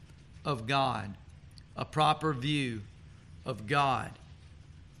of God, a proper view of God.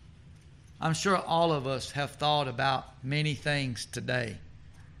 I'm sure all of us have thought about many things today.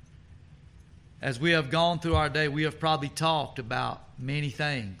 As we have gone through our day, we have probably talked about many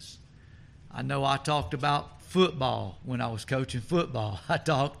things. I know I talked about football when I was coaching football. I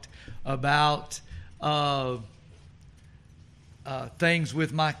talked about things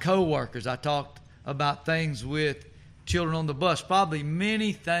with my coworkers. I talked about things with children on the bus. Probably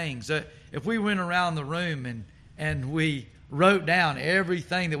many things. If we went around the room and we wrote down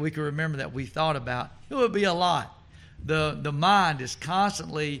everything that we could remember that we thought about, it would be a lot. The mind is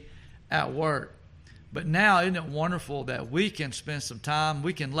constantly at work. But now, isn't it wonderful that we can spend some time,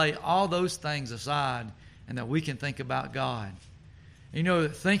 we can lay all those things aside, and that we can think about God. You know,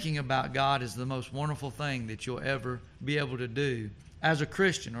 thinking about God is the most wonderful thing that you'll ever be able to do as a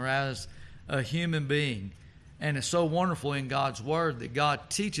Christian or as a human being. And it's so wonderful in God's Word that God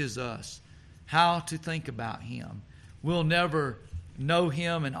teaches us how to think about Him. We'll never know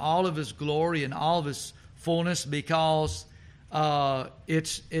Him in all of His glory and all of His fullness because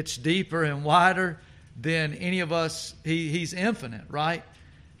it's deeper and wider than any of us. He's infinite, right?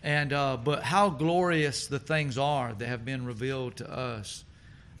 And but how glorious the things are that have been revealed to us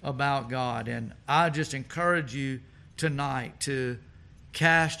about God. And I just encourage you tonight to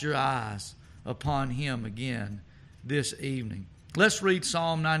cast your eyes upon Him again this evening. Let's read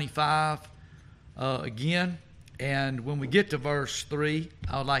Psalm 95 again. And when we get to verse 3,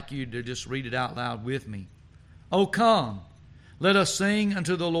 I would like you to just read it out loud with me. O come, let us sing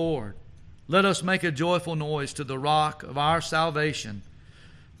unto the Lord. Let us make a joyful noise to the rock of our salvation.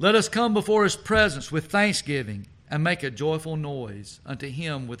 Let us come before His presence with thanksgiving and make a joyful noise unto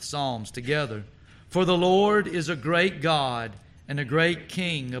Him with psalms together. For the Lord is a great God and a great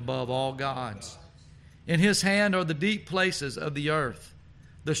King above all gods. In His hand are the deep places of the earth.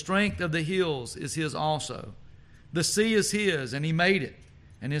 The strength of the hills is His also. The sea is His, and He made it,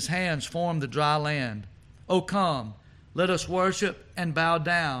 and His hands formed the dry land. O come, let us worship and bow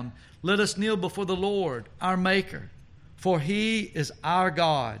down. Let us kneel before the Lord, our Maker. For He is our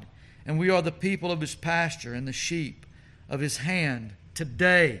God, and we are the people of His pasture and the sheep of His hand.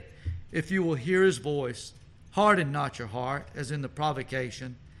 Today, if you will hear His voice, harden not your heart, as in the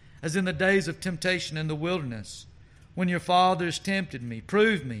provocation, as in the days of temptation in the wilderness, when your fathers tempted me,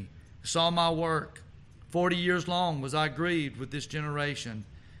 proved me, saw my work. 40 years long was I grieved with this generation,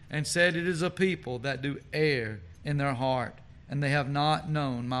 and said, it is a people that do err in their heart, and they have not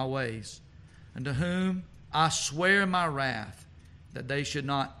known my ways, and to whom I swear my wrath, that they should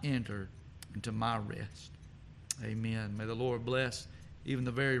not enter into my rest. Amen. May the Lord bless even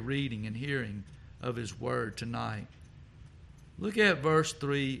the very reading and hearing of His Word tonight. Look at verse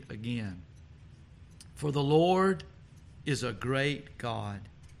 3 again. For the Lord is a great God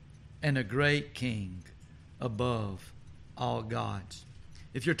and a great King above all gods.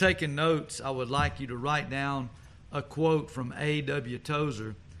 If you're taking notes, I would like you to write down a quote from A.W.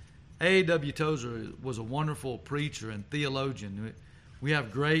 Tozer. A.W. Tozer was a wonderful preacher and theologian. We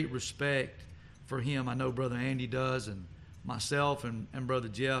have great respect for him. I know Brother Andy does, and myself and Brother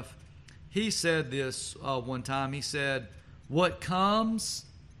Jeff. He said this one time. He said, what comes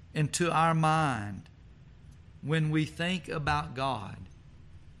into our mind when we think about God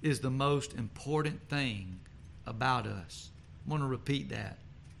is the most important thing about us. I want to repeat that.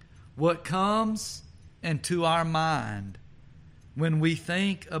 What comes into our mind when we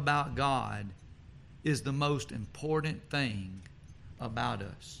think about God is the most important thing about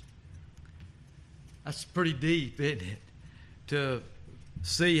us. That's pretty deep, isn't it? To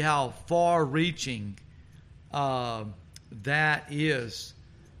see how far-reaching that is,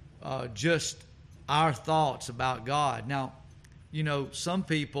 just our thoughts about God. Now, you know, some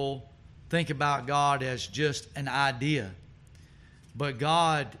people think about God as just an idea. But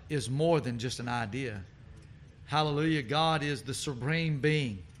God is more than just an idea. Hallelujah. God is the supreme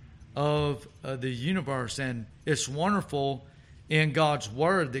being of the universe. And it's wonderful in God's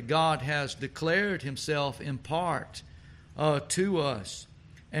Word that God has declared Himself in part to us.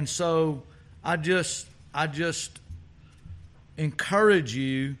 And so I just encourage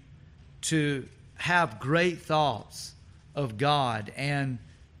you to have great thoughts of God, and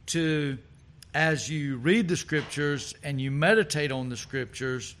to, as you read the Scriptures and you meditate on the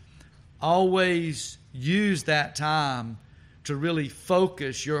Scriptures, always use that time to really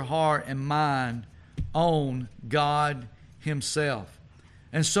focus your heart and mind on God Himself.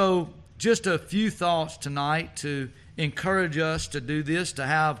 And so just a few thoughts tonight to encourage us to do this, to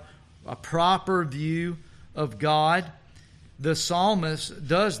have a proper view of God. The psalmist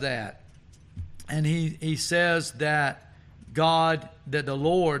does that. And he says that God, that the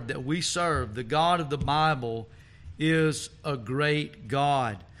Lord that we serve, the God of the Bible, is a great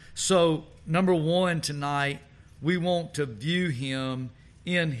God. So, number one tonight, we want to view Him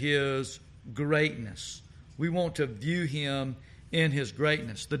in His greatness. We want to view Him in His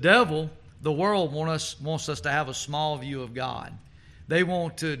greatness. The devil, the world, wants us to have a small view of God. They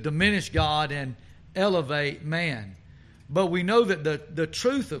want to diminish God and elevate man. But we know that the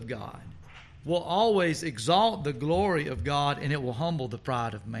truth of God will always exalt the glory of God, and it will humble the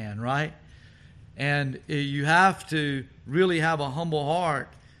pride of man, right? And you have to really have a humble heart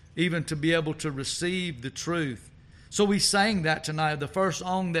even to be able to receive the truth. So we sang that tonight. The first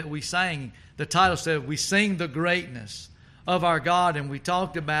song that we sang, the title said, "We sing the greatness of our God," and we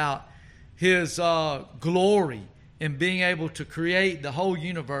talked about His glory in being able to create the whole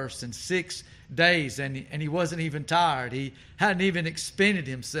universe in 6 days, and He wasn't even tired. He hadn't even expended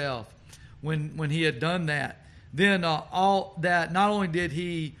Himself when He had done that. Then all that, not only did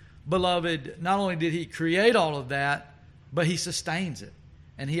He create all of that, but He sustains it,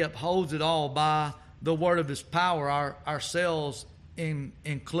 and He upholds it all by the word of His power, ourselves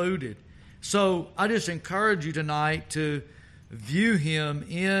included. So I just encourage you tonight to view Him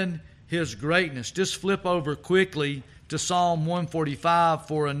in His greatness. Just flip over quickly to Psalm 145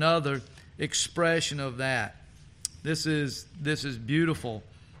 for another expression of that. This is beautiful.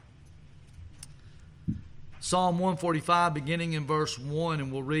 Psalm 145, beginning in verse 1,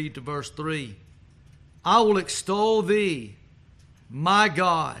 and we'll read to verse 3. "I will extol Thee, my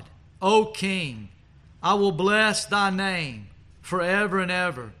God, O King. I will bless Thy name forever and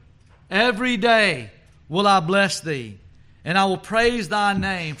ever. Every day will I bless Thee, and I will praise Thy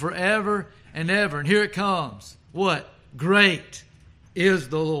name forever and ever." And here it comes. What? Great is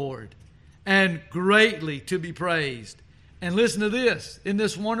the Lord, and greatly to be praised. And listen to this. Isn't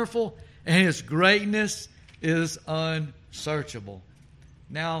this wonderful? And His greatness is unsearchable.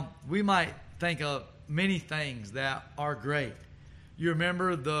 Now, we might think of many things that are great. You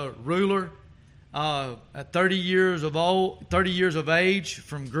remember the ruler at 30 years of age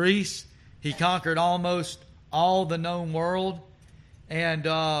from Greece. He conquered almost all the known world. And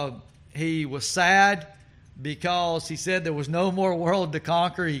he was sad because he said there was no more world to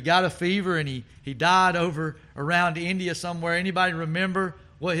conquer. He got a fever and he died over around India somewhere. Anybody remember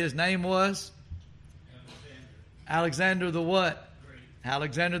what his name was? Alexander the what? Great.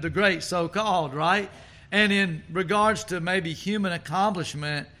 Alexander the Great, so-called, right? And in regards to maybe human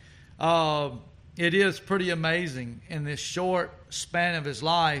accomplishment, it is pretty amazing in this short span of his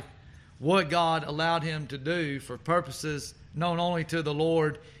life what God allowed him to do for purposes known only to the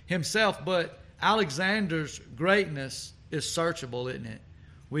Lord Himself. But Alexander's greatness is searchable, isn't it?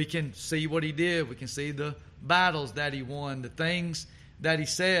 We can see what he did. We can see the battles that he won, the things that he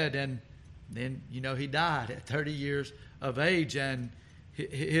said, and then, he died at 30 years of age, and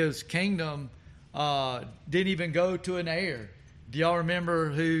his kingdom didn't even go to an heir. Do y'all remember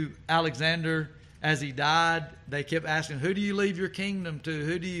who Alexander, as he died, they kept asking, "Who do you leave your kingdom to?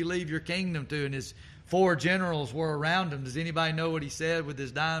 Who do you leave your kingdom to?" And his 4 generals were around him. Does anybody know what he said with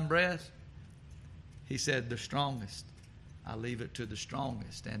his dying breath? He said, "The strongest. I leave it to the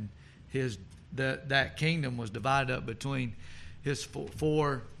strongest." And that kingdom was divided up between his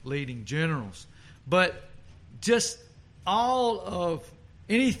 4 leading generals. But just all of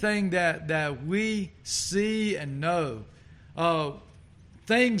anything that we see and know,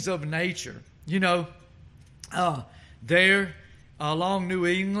 things of nature, there along New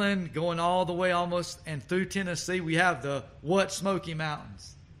England, going all the way almost and through Tennessee, we have the what Smoky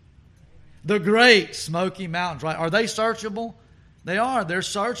Mountains? The Great Smoky Mountains, right? Are they searchable? They are. They're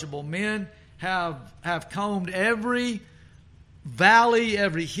searchable. Men have combed every valley,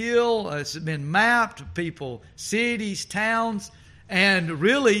 every hill. It's been mapped. People, cities, towns, and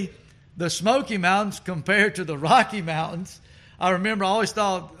really the Smoky Mountains compared to the Rocky Mountains. I remember I always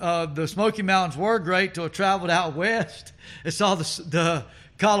thought the Smoky Mountains were great till I traveled out west and saw the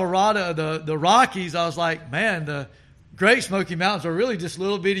Colorado, the Rockies. I was like, man, the Great Smoky Mountains are really just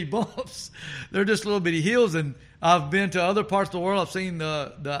little bitty bumps. They're just little bitty hills. And I've been to other parts of the world. I've seen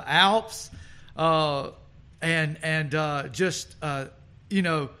the Alps, but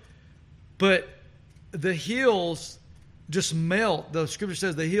the hills just melt. The Scripture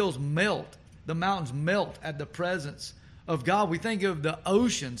says the hills melt. The mountains melt at the presence of God. We think of the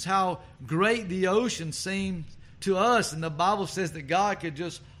oceans, how great the ocean seems to us, and the Bible says that God could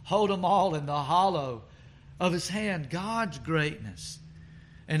just hold them all in the hollow of His hand. God's greatness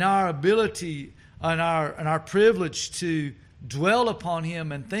and our ability and our privilege to dwell upon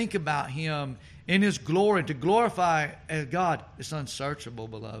Him and think about Him in His glory, to glorify God, it's unsearchable,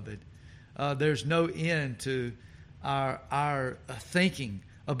 beloved. There's no end to our thinking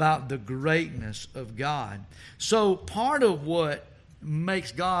about the greatness of God. So part of what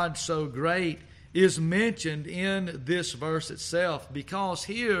makes God so great is mentioned in this verse itself, because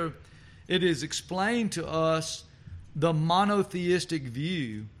here it is explained to us the monotheistic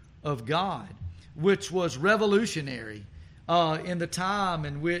view of God, which was revolutionary in the time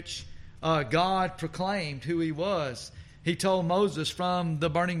in which God proclaimed who He was. He told Moses from the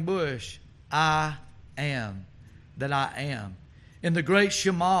burning bush, I am that I am. In the great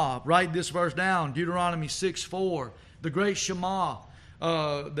Shema, write this verse down, Deuteronomy 6:4. The great Shema,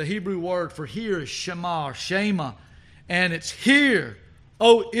 the Hebrew word for hear is Shema or Shema. And it's hear,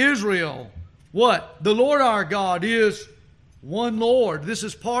 O Israel, what? The Lord our God is one Lord. This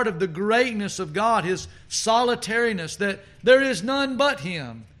is part of the greatness of God, His solitariness, that there is none but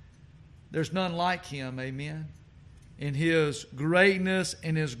Him. There's none like Him, amen, in His greatness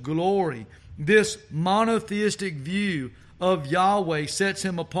and His glory. This monotheistic view of Yahweh sets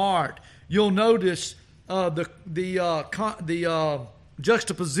Him apart. You'll notice the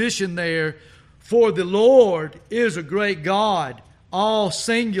juxtaposition there. For the Lord is a great God, all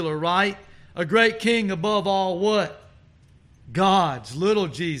singular, right? A great King above all what? Gods, little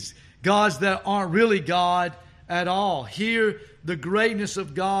g's, gods that aren't really God at all. Here, the greatness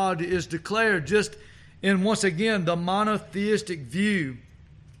of God is declared just in, once again, the monotheistic view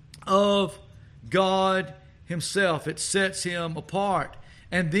of God Himself. It sets Him apart.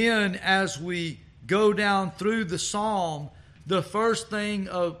 And then as we go down through the psalm, the first thing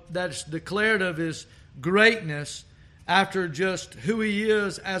that's declared of His greatness, after just who He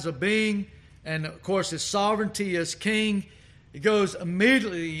is as a being, and of course His sovereignty as King, it goes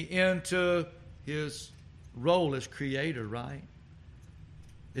immediately into His role as Creator, right?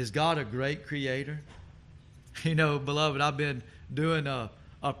 Is God a great Creator? You know, beloved, I've been doing a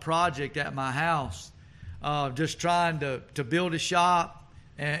project at my house, just trying to build a shop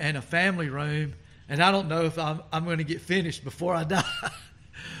and a family room, and I don't know if I'm going to get finished before I die.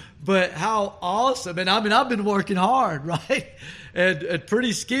 But how awesome. And I mean, I've been working hard, right? And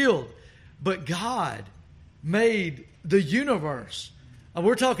pretty skilled. But God made the universe.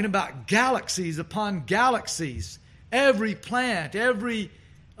 We're talking about galaxies upon galaxies. Every plant, every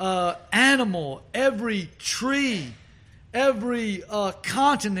animal, every tree, every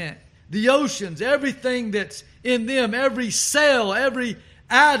continent, the oceans, everything that's in them, every cell, every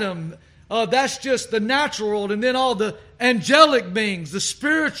atom. That's just the natural world. And then all the angelic beings, the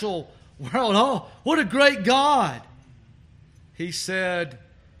spiritual world. Oh, what a great God. He said,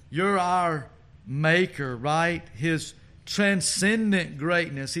 you're our maker, right? His transcendent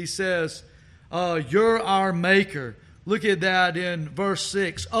greatness. He says, you're our maker. Look at that in verse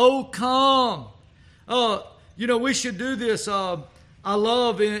 6. Oh, come. You know, we should do this. I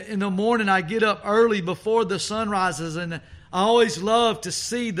love in the morning, I get up early before the sun rises, and I always love to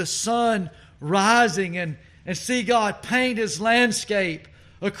see the sun rising and see God paint His landscape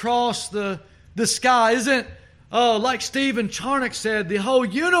across the sky. Isn't like Stephen Charnock said, the whole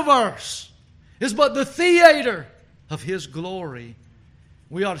universe is but the theater of His glory.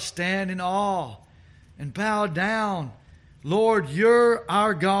 We ought to stand in awe and bow down. Lord, you're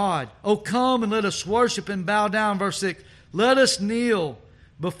our God. Oh, come and let us worship and bow down. Verse 6. Let us kneel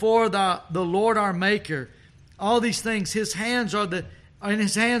before the Lord our Maker. All these things, His hands are the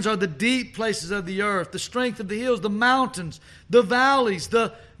deep places of the earth, the strength of the hills, the mountains, the valleys,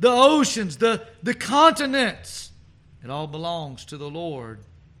 the oceans, the continents. It all belongs to the Lord.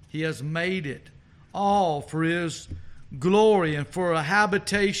 He has made it all for His glory and for a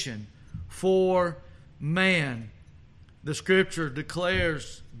habitation for man. The Scripture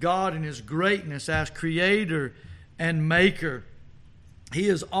declares God in His greatness as Creator and Maker. He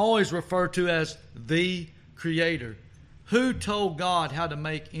is always referred to as the Creator. Who told God how to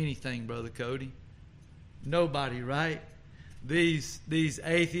make anything, Brother Cody? Nobody, right? These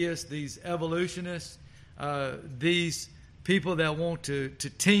atheists, these evolutionists, these people that want to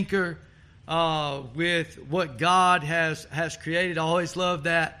tinker with what God has created. I always love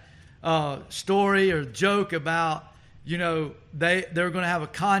that story or joke about, you know, they were going to have a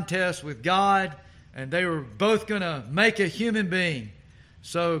contest with God, and they were both going to make a human being.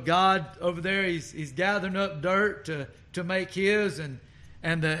 So God over there, he's gathering up dirt to make his, and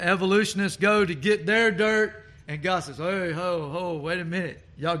the evolutionists go to get their dirt, and God says, "Hey, ho, wait a minute,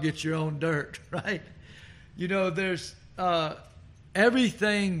 y'all get your own dirt," right? You know, there's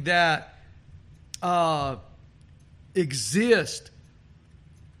everything that exists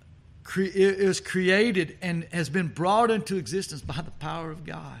is created and has been brought into existence by the power of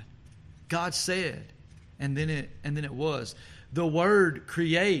God. God said, and then it was. The word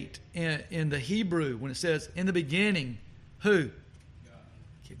create in the Hebrew, when it says in the beginning, who?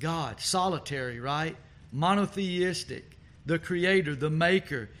 God. Solitary, right? Monotheistic. The creator, the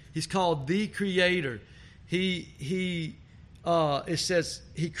maker. He's called the creator. It says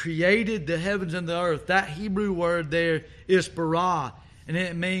he created the heavens and the earth. That Hebrew word there is bara, and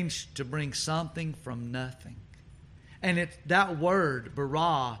it means to bring something from nothing. And that word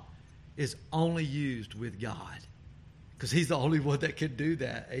bara is only used with God, because He's the only one that can do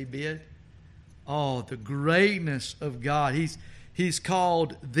that. Amen. Oh, the greatness of God. He's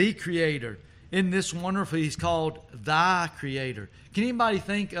called the creator. In this wonderful, He's called thy creator. Can anybody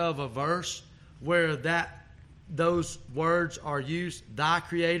think of a verse where those words are used, thy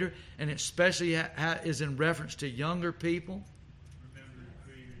creator, and especially is in reference to younger people? Remember the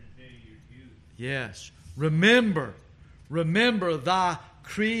creator in the day of your youth. Yes. Remember thy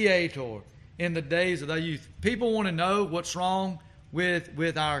creator in the days of thy youth. People want to know what's wrong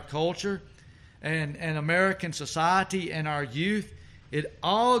with our culture and American society and our youth. It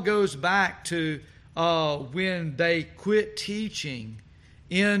all goes back to when they quit teaching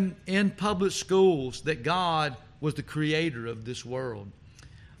in public schools that God was the creator of this world.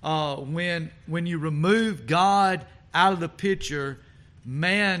 When you remove God out of the picture,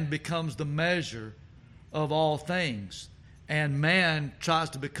 man becomes the measure of all things. And man tries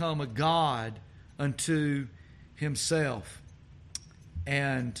to become a god unto himself.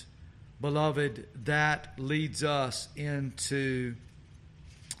 And, beloved, that leads us into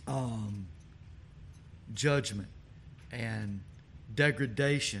judgment and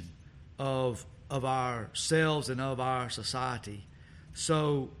degradation of ourselves and of our society.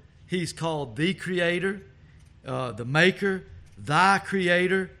 So He's called the creator, the maker, thy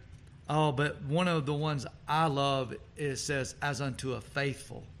creator. Oh, but one of the ones I love, it says, as unto a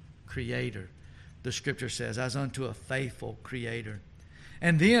faithful creator. The scripture says, as unto a faithful creator.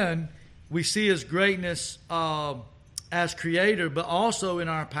 And then we see His greatness as creator, but also in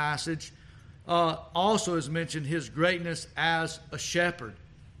our passage, also is mentioned His greatness as a shepherd.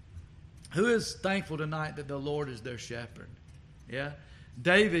 Who is thankful tonight that the Lord is their shepherd? Yeah?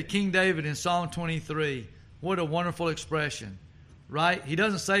 King David in Psalm 23, what a wonderful expression. Right? He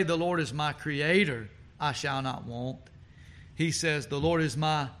doesn't say the Lord is my creator, I shall not want. He says the Lord is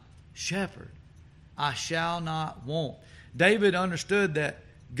my shepherd, I shall not want. David understood that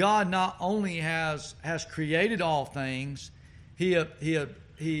God not only has created all things, He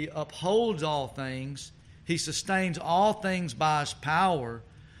upholds all things, He sustains all things by His power,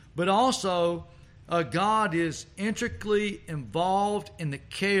 but also God is intricately involved in the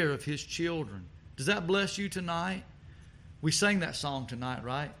care of His children. Does that bless you tonight? We sang that song tonight,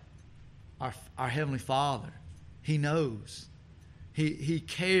 right? Our Heavenly Father. He knows. He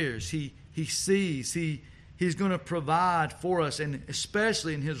cares. He sees. He's going to provide for us, and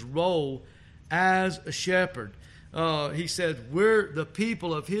especially in His role as a shepherd. He said, we're the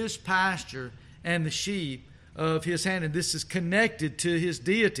people of His pasture and the sheep of His hand. And this is connected to His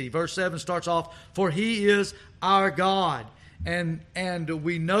deity. Verse 7 starts off, for He is our God. And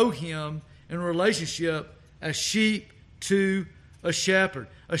we know Him in relationship as sheep to a shepherd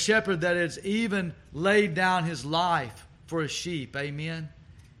that has even laid down His life for a sheep. Amen.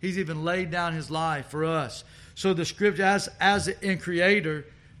 He's even laid down His life for us. So the scripture, as in creator,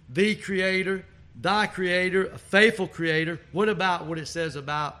 the creator, thy creator, a faithful creator. What about what it says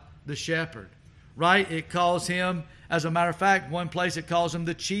about the shepherd? Right? It calls Him, as a matter of fact, one place it calls Him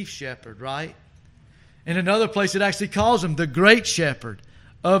the chief shepherd, right? In another place it actually calls Him the great shepherd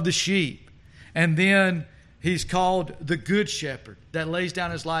of the sheep. And then He's called the good shepherd that lays down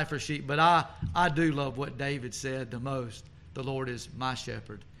His life for sheep. But I do love what David said the most. The Lord is my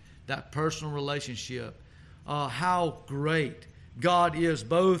shepherd. That personal relationship. How great God is,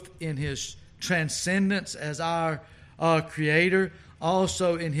 both in His transcendence as our creator,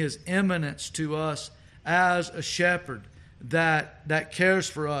 also in His immanence to us as a shepherd that cares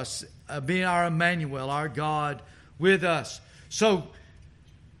for us, being our Emmanuel, our God with us. So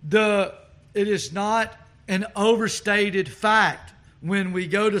it is not an overstated fact when we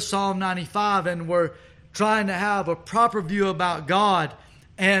go to Psalm 95 and we're trying to have a proper view about God,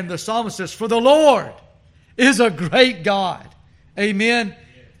 and the psalmist says, for the Lord is a great God. Amen.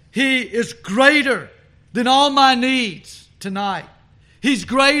 He is greater than all my needs tonight. He's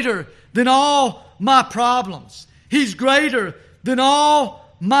greater than all my problems. He's greater than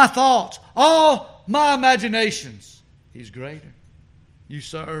all my thoughts, all my imaginations. He's greater. You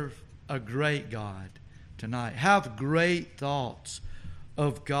serve a great God tonight. Have great thoughts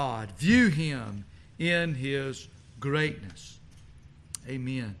of God. View Him in His greatness.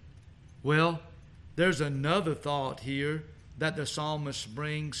 Amen. Well, there's another thought here that the psalmist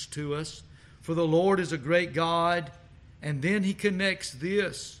brings to us. For the Lord is a great God. And then he connects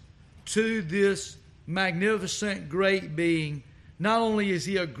this to this magnificent, great being. Not only is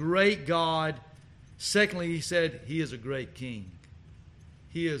he a great God, secondly, he said he is a great king.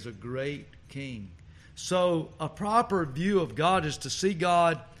 He is a great king. So a proper view of God is to see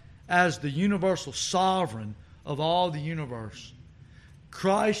God as the universal sovereign of all the universe.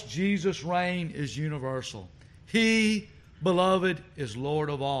 Christ Jesus' reign is universal. He, beloved, is Lord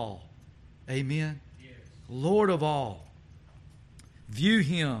of all. Amen? Yes. Lord of all. View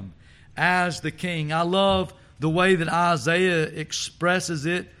him as the king. I love the way that Isaiah expresses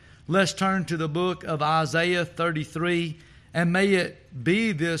it. Let's turn to the book of Isaiah 33, and may it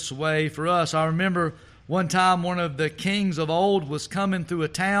be this way for us. I remember one time one of the kings of old was coming through a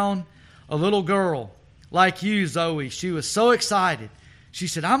town, a little girl like you, Zoe. She was so excited. She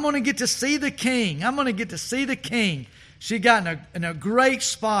said, I'm going to get to see the king. I'm going to get to see the king. She got in a great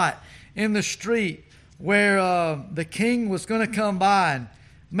spot in the street where the king was going to come by. And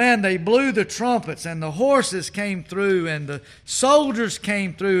man, they blew the trumpets, and the horses came through, and the soldiers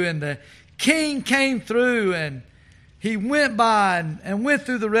came through, and the king came through, and he went by and went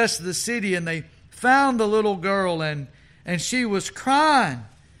through the rest of the city, and they found the little girl, and she was crying.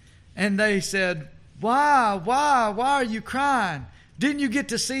 And they said, why are you crying? Didn't you get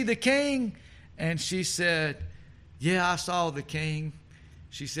to see the king? And she said, yeah, I saw the king.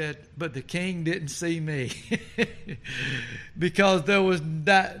 She said, but the king didn't see me. Because there wasn't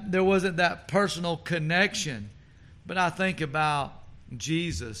that personal connection. But I think about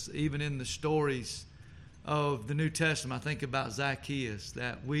Jesus, even in the stories of the New Testament. I think about Zacchaeus,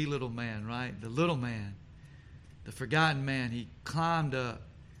 that wee little man, right? The little man, the forgotten man. He climbed up.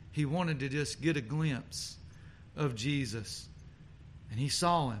 He wanted to just get a glimpse of Jesus. And he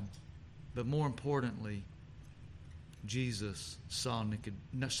saw him. But more importantly, Jesus saw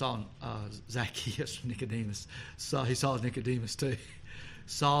Zacchaeus, Nicodemus. He saw Nicodemus too.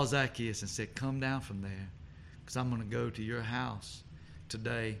 Saw Zacchaeus and said, come down from there, because I'm going to go to your house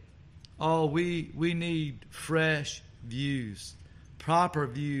today. Oh, we need fresh views, proper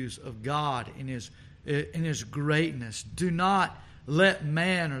views of God in His greatness. Do not let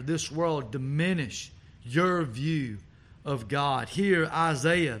man or this world diminish your view of God. Here,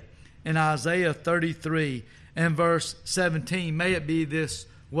 Isaiah, in Isaiah 33 and verse 17, may it be this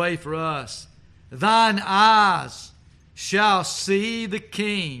way for us. Thine eyes shall see the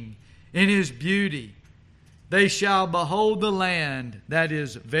King in His beauty. They shall behold the land that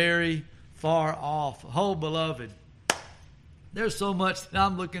is very far off. Oh, beloved, there's so much that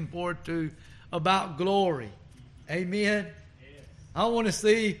I'm looking forward to about glory. Amen? Yes. I want to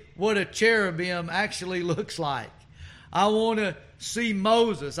see what a cherubim actually looks like. I want to see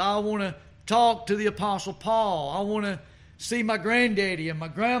Moses. I want to talk to the Apostle Paul. I want to see my granddaddy and my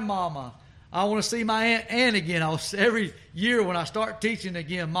grandmama. I want to see my Aunt Ann again. Every year when I start teaching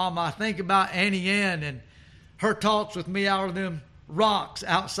again, Mama, I think about Annie Ann and her talks with me out of them rocks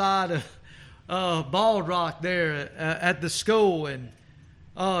outside of Bald Rock there at the school, and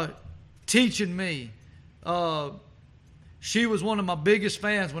teaching me. She was one of my biggest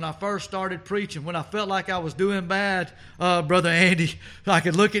fans when I first started preaching. When I felt like I was doing bad, Brother Andy, I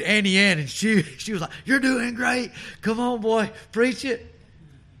could look at Annie Ann, and she was like, you're doing great. Come on, boy, preach it.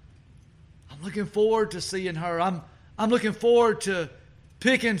 I'm looking forward to seeing her. I'm looking forward to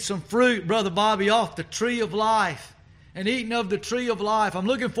picking some fruit, Brother Bobby, off the tree of life and eating of the tree of life. I'm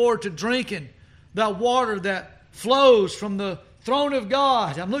looking forward to drinking that water that flows from the throne of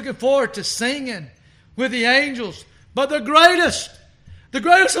God. I'm looking forward to singing with the angels. But the greatest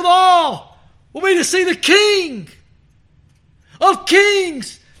of all will be to see the King of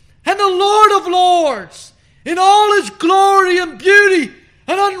kings and the Lord of lords in all His glory and beauty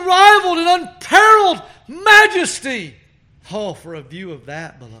and unrivaled and unparalleled majesty. Oh, for a view of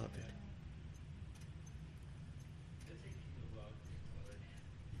that, beloved.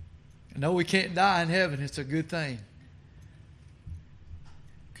 No, we can't die in heaven. It's a good thing.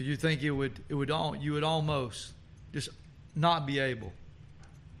 Because you think you would almost just not be able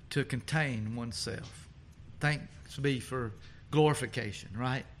to contain oneself. Thanks be for glorification,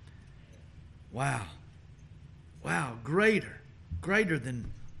 right? Wow. Greater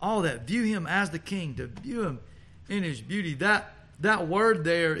than all that. View Him as the King, to view Him in His beauty. That word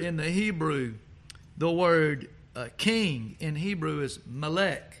there in the Hebrew, the word king in Hebrew is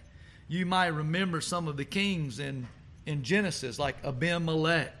melech. You might remember some of the kings in Genesis, like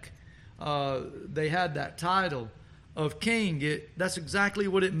Abimelech. They had that title of king. That's exactly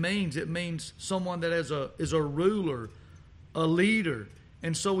what it means. It means someone that is a ruler, a leader.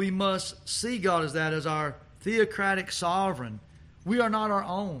 And so we must see God as that, as our theocratic sovereign. We are not our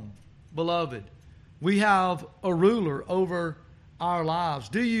own, beloved. We have a ruler over our lives.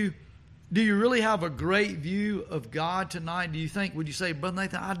 Do you really have a great view of God tonight? Do you think, would you say, Brother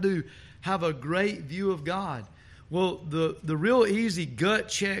Nathan, I do have a great view of God? Well, the real easy gut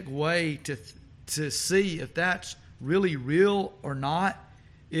check way to see if that's really real or not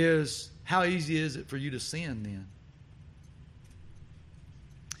is, how easy is it for you to sin then?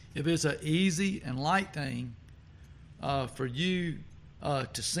 If it's an easy and light thing for you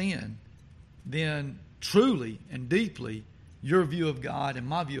to sin, then truly and deeply your view of God and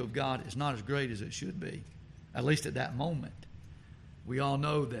my view of God is not as great as it should be, at least at that moment. We all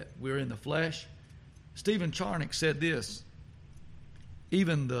know that we're in the flesh. Stephen Charnock said this: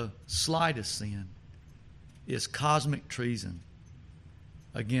 even the slightest sin is cosmic treason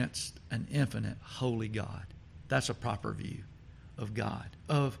against an infinite holy God. That's a proper view of God,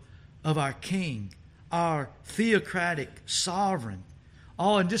 of our King, our theocratic sovereign.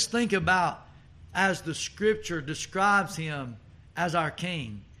 Oh, and just think about, as the Scripture describes Him as our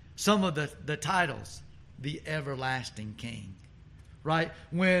King, some of the titles: the everlasting King, right?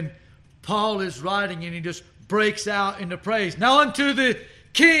 When Paul is writing and he just breaks out into praise. Now unto the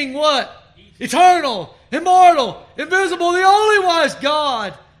King, what? Eternal, immortal, invisible, the only wise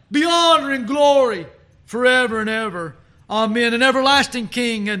God, be honor and glory forever and ever. Amen. An everlasting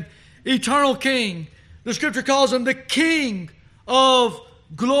King, an eternal King. The Scripture calls Him the King of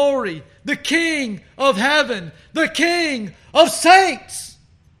glory, the King of heaven, the King of saints,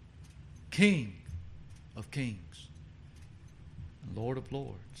 King of kings, Lord of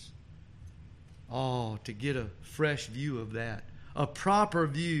lords. Oh, to get a fresh view of that, a proper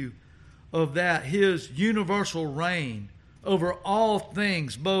view of that, His universal reign over all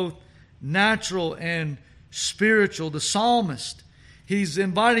things, both natural and spiritual. The psalmist, he's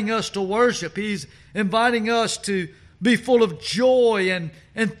inviting us to worship. He's inviting us to be full of joy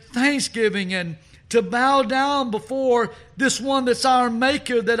and thanksgiving, and to bow down before this one that's our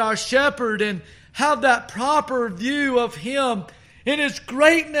Maker, that our shepherd, and have that proper view of Him in His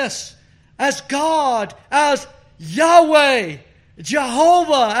greatness as God, as Yahweh,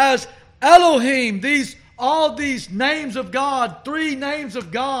 Jehovah, as Elohim. All these names of God, 3 names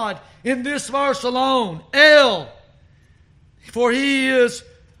of God in this verse alone. El, for He is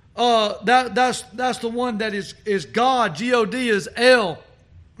that's the one that is God. G-O-D is El.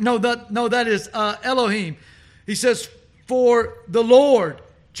 That is Elohim. He says, for the Lord,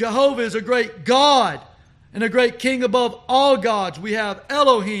 Jehovah, is a great God and a great King above all gods. We have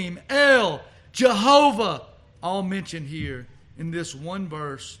Elohim, El, Jehovah, all mentioned here in this one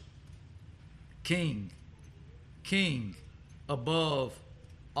verse. King above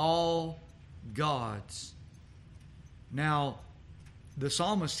all gods. Now, the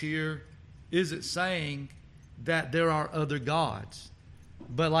psalmist here isn't saying that there are other gods,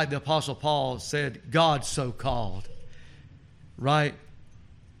 but like the Apostle Paul said, God so called. Right?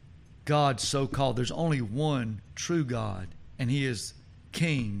 God so called. There's only one true God, and He is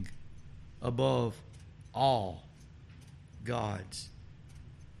King above all gods.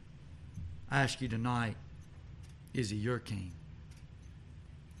 I ask you tonight, is He your King?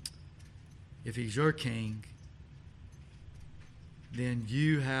 If He's your King, then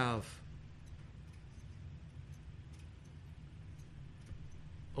you have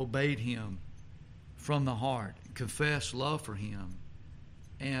obeyed Him from the heart, confessed love for Him,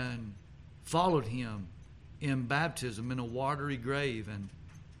 and followed Him in baptism in a watery grave,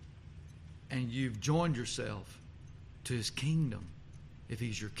 and you've joined yourself to His kingdom. If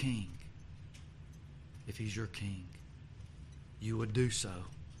He's your King, if He's your King, you would do so.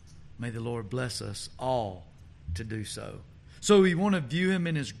 May the Lord bless us all to do so. So we want to view Him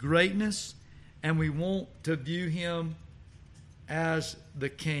in His greatness, and we want to view Him as the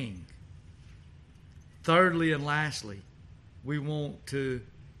King. Thirdly and lastly, we want to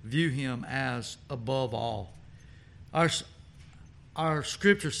view Him as above all. Our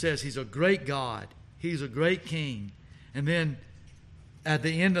Scripture says He's a great God. He's a great King. And then at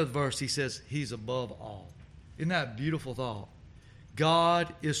the end of the verse, He says He's above all. Isn't that a beautiful thought?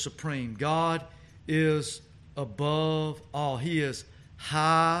 God is supreme. God is above all. He is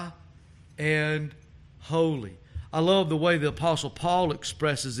high and holy. I love the way the Apostle Paul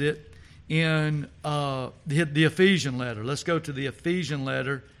expresses it in the Ephesian letter. Let's go to the Ephesian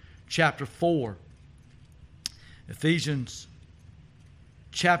letter, chapter 4. Ephesians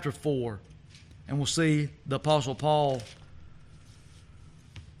chapter 4. And we'll see the Apostle Paul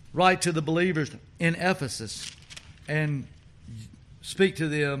write to the believers in Ephesus and speak to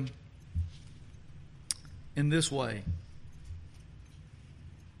them in this way.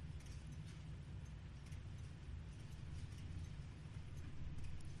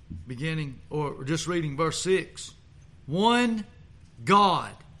 beginning or just reading verse 6. One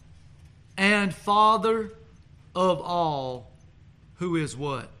God and Father of all, who is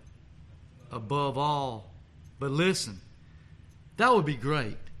what? Above all. But listen, that would be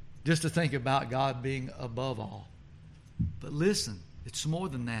great just to think about God being above all. But listen, it's more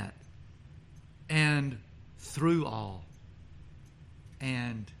than that. And through all.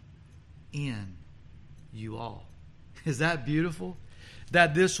 And in you all. Is that beautiful?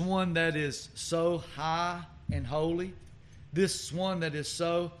 That this one that is so high and holy, this one that is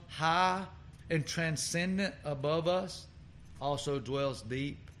so high and transcendent above us, also dwells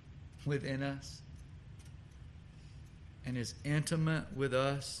deep within us and is intimate with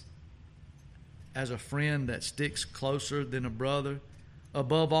us as a friend that sticks closer than a brother.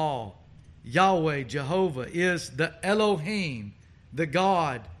 Above all, Yahweh, Jehovah, is the Elohim, the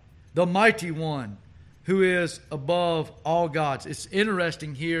God, the mighty one, who is above all gods. It's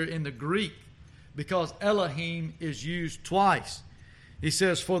interesting here in the Greek because Elohim is used twice. He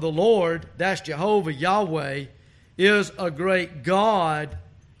says, for the Lord, that's Jehovah, Yahweh, is a great God,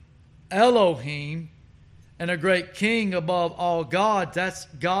 Elohim, and a great king above all gods. That's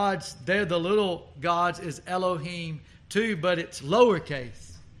gods. They're the little gods is Elohim too, but it's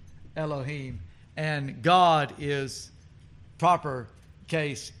lowercase Elohim. And God is proper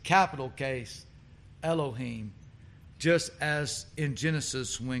case, capital case, Elohim. Just as in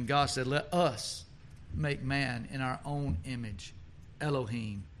Genesis when God said, let us make man in our own image,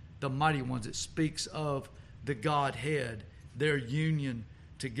 Elohim, the mighty ones. It speaks of the Godhead, their union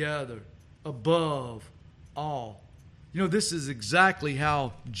together above all. You know, this is exactly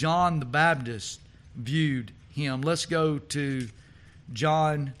how John the Baptist viewed him. Let's go to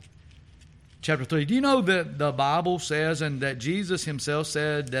John chapter 3. Do you know that the Bible says, and that Jesus himself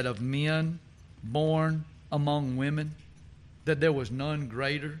said, that of men born among women, that there was none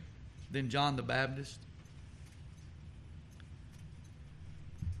greater than John the Baptist?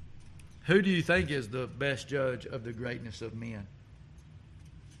 Who do you think is the best judge of the greatness of men?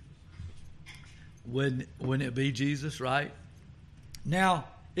 Wouldn't it be Jesus, right? Now,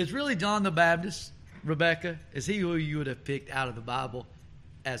 is really John the Baptist, Rebecca, is he who you would have picked out of the Bible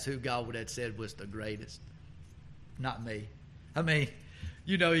as who God would have said was the greatest? Not me. I mean,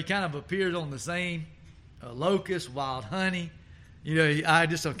 you know, he kind of appeared on the scene, locust, wild honey. You know, I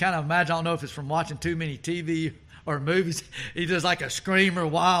just kind of imagine, I don't know if it's from watching too many TV or movies, he's just like a screamer,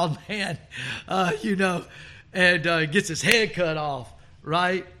 wild man, you know, and gets his head cut off,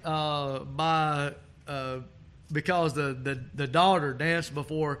 right, because the daughter danced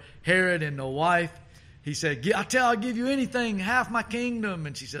before Herod and the wife. He said, I'll give you anything, half my kingdom.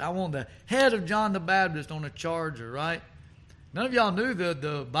 And she said, I want the head of John the Baptist on a charger, right? None of y'all knew that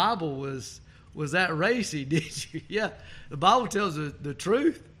the Bible was that racy, did you? Yeah, the Bible tells the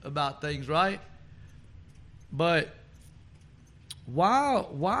truth about things, right? But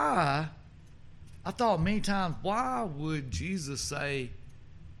why, I thought many times, why would Jesus say,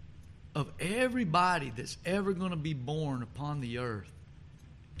 of everybody that's ever going to be born upon the earth,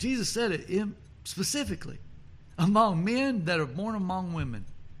 Jesus said it specifically, among men that are born among women,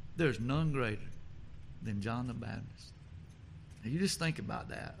 there's none greater than John the Baptist. Now you just think about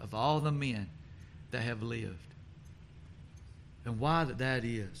that, of all the men that have lived, and why that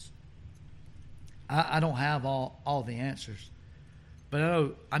is. I don't have all the answers,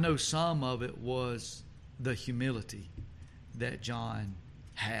 but I know some of it was the humility that John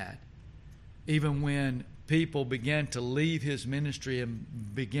had. Even when people began to leave his ministry and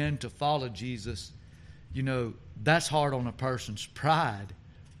began to follow Jesus, you know, that's hard on a person's pride,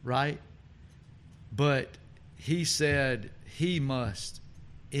 right? But he said he must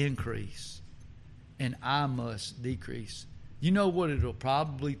increase and I must decrease. You know what it'll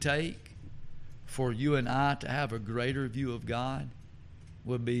probably take for you and I to have a greater view of God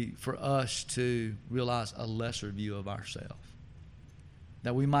would be for us to realize a lesser view of ourselves.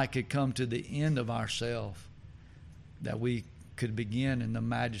 That we might could come to the end of ourselves, that we could begin in the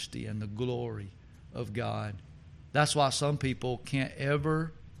majesty and the glory of God. That's why some people can't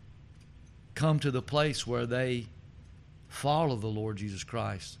ever come to the place where they follow the Lord Jesus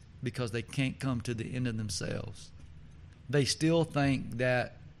Christ, because they can't come to the end of themselves. They still think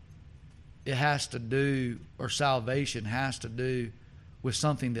that it has to do, or salvation has to do with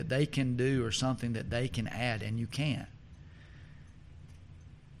something that they can do or something that they can add, and you can't.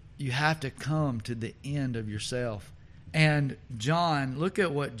 You have to come to the end of yourself. And John, look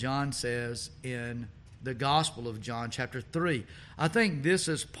at what John says in the Gospel of John, chapter 3. I think this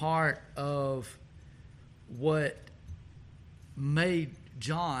is part of what made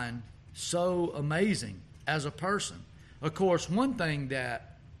John so amazing as a person. Of course, one thing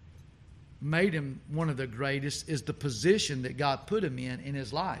that made him one of the greatest is the position that God put him in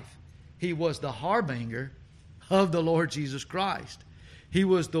his life. He was the harbinger of the Lord Jesus Christ. He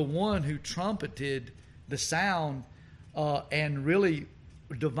was the one who trumpeted the sound and really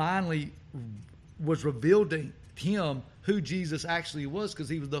divinely was revealed to him who Jesus actually was, because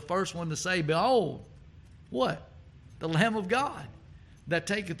he was the first one to say, behold, what? The Lamb of God that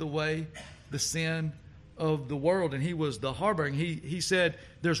taketh away the sin of the world. And he was the harbinger. He said,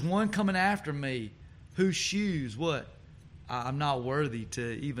 there's one coming after me whose shoes, what? I'm not worthy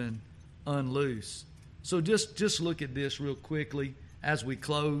to even unloose. So just look at this real quickly as we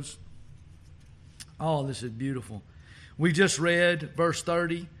close. Oh, this is beautiful. We just read verse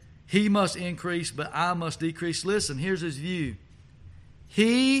 30. He must increase, but I must decrease. Listen, here's his view.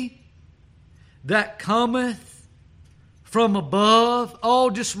 He that cometh from above,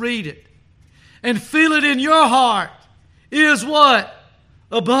 oh, just read it and feel it in your heart, is what?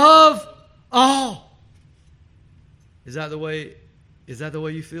 Above all. Is that the way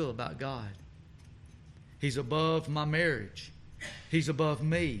you feel about God? He's above my marriage. He's above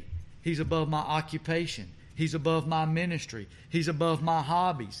me. He's above my occupation. He's above my ministry. He's above my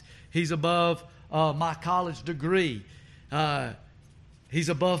hobbies. He's above my college degree. He's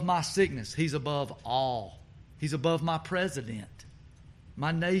above my sickness. He's above all. He's above my president,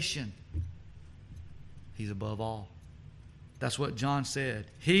 my nation. He's above all. That's what John said.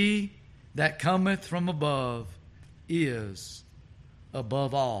 He that cometh from above is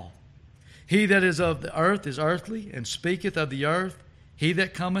above all. He that is of the earth is earthly, and speaketh of the earth. He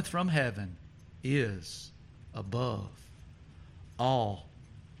that cometh from heaven is above all.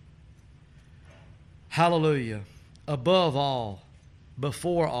 Hallelujah. Above all,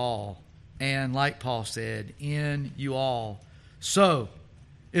 before all, and like Paul said, in you all. So,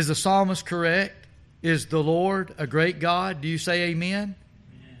 is the psalmist correct? Is the Lord a great God? Do you say amen?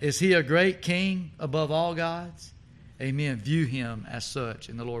 Amen. Is He a great King above all gods? Amen. View Him as such,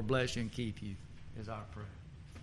 and the Lord bless you and keep you, is our prayer.